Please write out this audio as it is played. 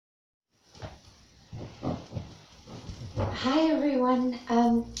Hi everyone.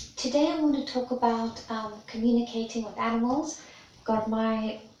 Today I want to talk about communicating with animals. Got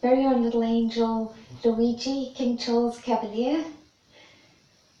my very own little angel, Luigi, King Charles Cavalier.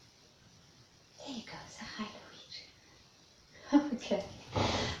 There you go. Say hi, Luigi. Okay.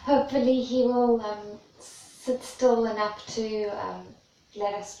 Hopefully he will sit still enough to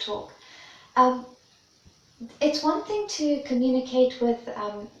let us talk. Um, it's one thing to communicate with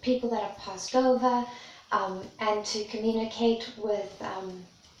people that have passed over and to communicate with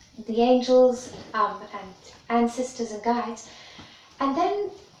the angels and ancestors and guides. And then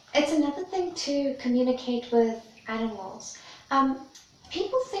it's another thing to communicate with animals. Um,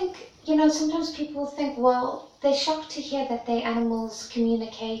 People think, sometimes people think, well, they're shocked to hear that their animals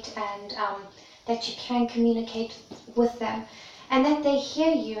communicate and that you can communicate with them and that they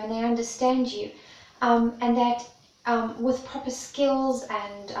hear you and they understand you, and that with proper skills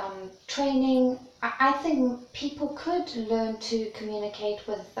and training, I think people could learn to communicate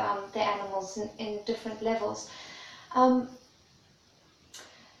with their animals in different levels. Um,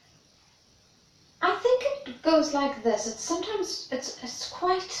 I think it goes like this. It's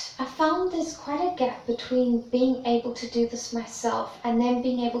quite. I found there's quite a gap between being able to do this myself and then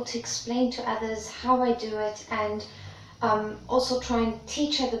being able to explain to others how I do it and also try and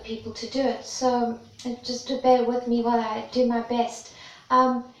teach other people to do it. So just to bear with me while I do my best.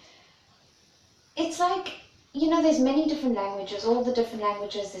 Um, it's like, there's many different languages, all the different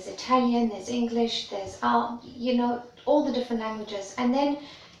languages. There's Italian, there's English, there's, all the different languages. And then,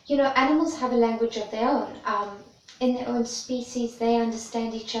 animals have a language of their own. In their own species, they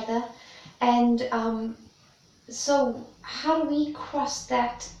understand each other. And so how do we cross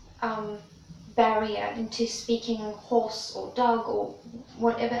that barrier into speaking horse or dog or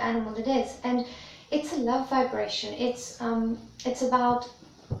whatever animal it is? And it's a love vibration. It's about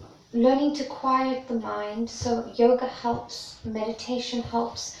learning to quiet the mind. So yoga helps, meditation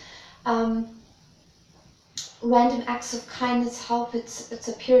helps, um, random acts of kindness help. It's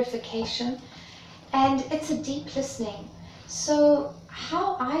a purification, and it's a deep listening. So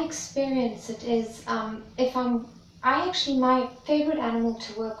how I experience it is, my favorite animal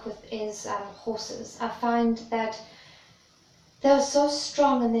to work with is horses. I find that they're so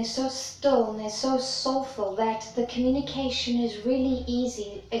strong and they're so still and they're so soulful that the communication is really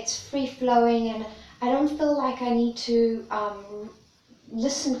easy. It's free flowing, and I don't feel like I need to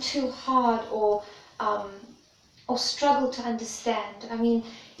listen too hard um, or struggle to understand. I mean,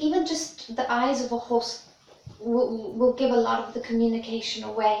 even just the eyes of a horse will give a lot of the communication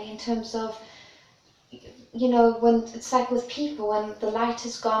away in terms of, when it's like with people, when the light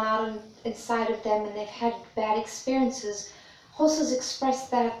has gone out inside of them and they've had bad experiences, horses express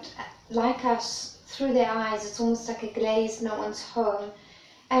that like us through their eyes. It's almost like a glaze, no one's home.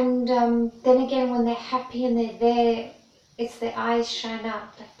 And then again, when they're happy and they're there, it's their eyes shine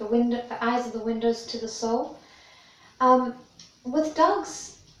out, like the eyes are the windows to the soul. Um, with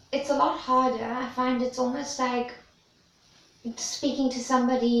dogs, it's a lot harder. I find it's almost like speaking to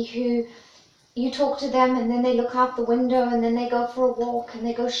somebody who you talk to them and then they look out the window and then they go for a walk and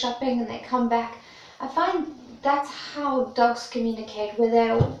they go shopping and they come back. I find that's how dogs communicate,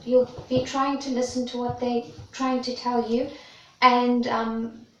 where you'll be trying to listen to what they're trying to tell you, and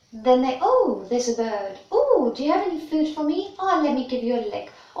then oh, there's a bird. Oh, do you have any food for me? Oh, let me give you a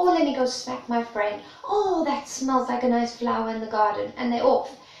lick. Oh, let me go smack my friend. Oh, that smells like a nice flower in the garden. And they're off.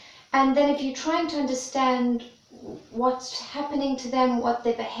 And then if you're trying to understand what's happening to them, what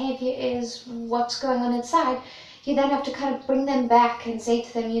their behavior is, what's going on inside, you then have to kind of bring them back and say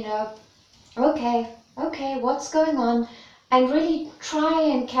to them, okay, what's going on? And really try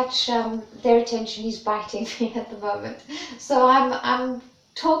and catch their attention. He's biting me at the moment, so I'm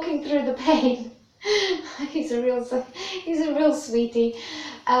talking through the pain. he's a real sweetie.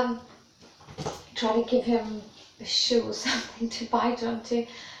 Try to give him a shoe or something to bite onto.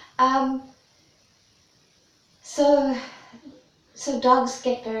 Um, so dogs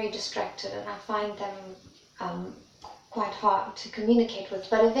get very distracted, and I find them quite hard to communicate with.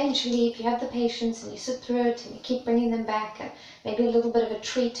 But eventually, if you have the patience and you sit through it and you keep bringing them back and maybe a little bit of a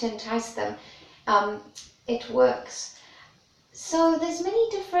treat to entice them, it works. So there's many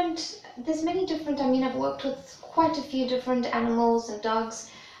different. I mean, I've worked with quite a few different animals and dogs.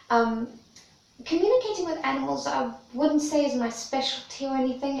 Communicating with animals, I wouldn't say is my specialty or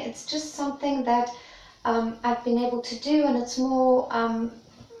anything. It's just something that I've been able to do, and it's more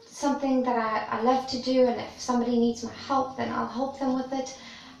something that I love to do, and if somebody needs my help, then I'll help them with it.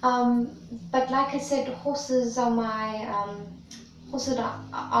 But like I said, horses are my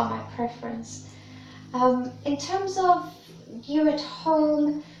preference. In terms of you at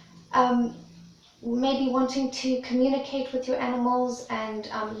home, maybe wanting to communicate with your animals and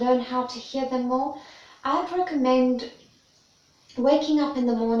learn how to hear them more, I'd recommend waking up in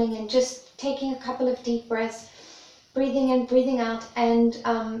the morning and just taking a couple of deep breaths, breathing in, breathing out, and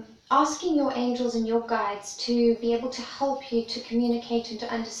asking your angels and your guides to be able to help you to communicate and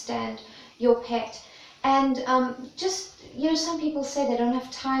to understand your pet. And just, some people say they don't have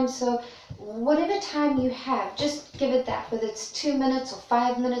time, so whatever time you have, just give it that, whether it's 2 minutes or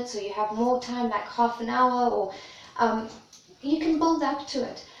 5 minutes, or you have more time, like half an hour, or you can build up to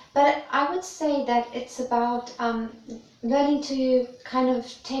it. But I would say that it's about learning to kind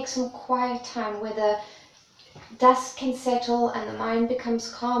of take some quiet time where the dust can settle and the mind becomes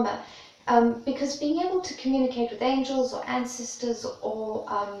calmer. Because being able to communicate with angels or ancestors or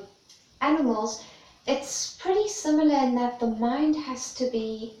animals, it's pretty similar in that the mind has to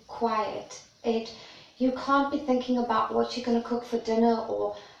be quiet. You can't be thinking about what you're going to cook for dinner,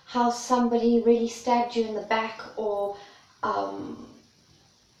 or how somebody really stabbed you in the back, or all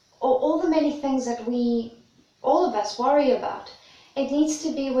the many things that all of us worry about. It needs to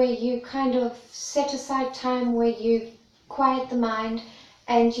be where you kind of set aside time where you quiet the mind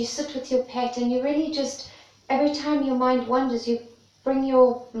and you sit with your pet, and you really just, every time your mind wanders, you bring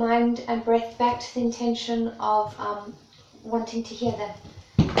your mind and breath back to the intention of wanting to hear them.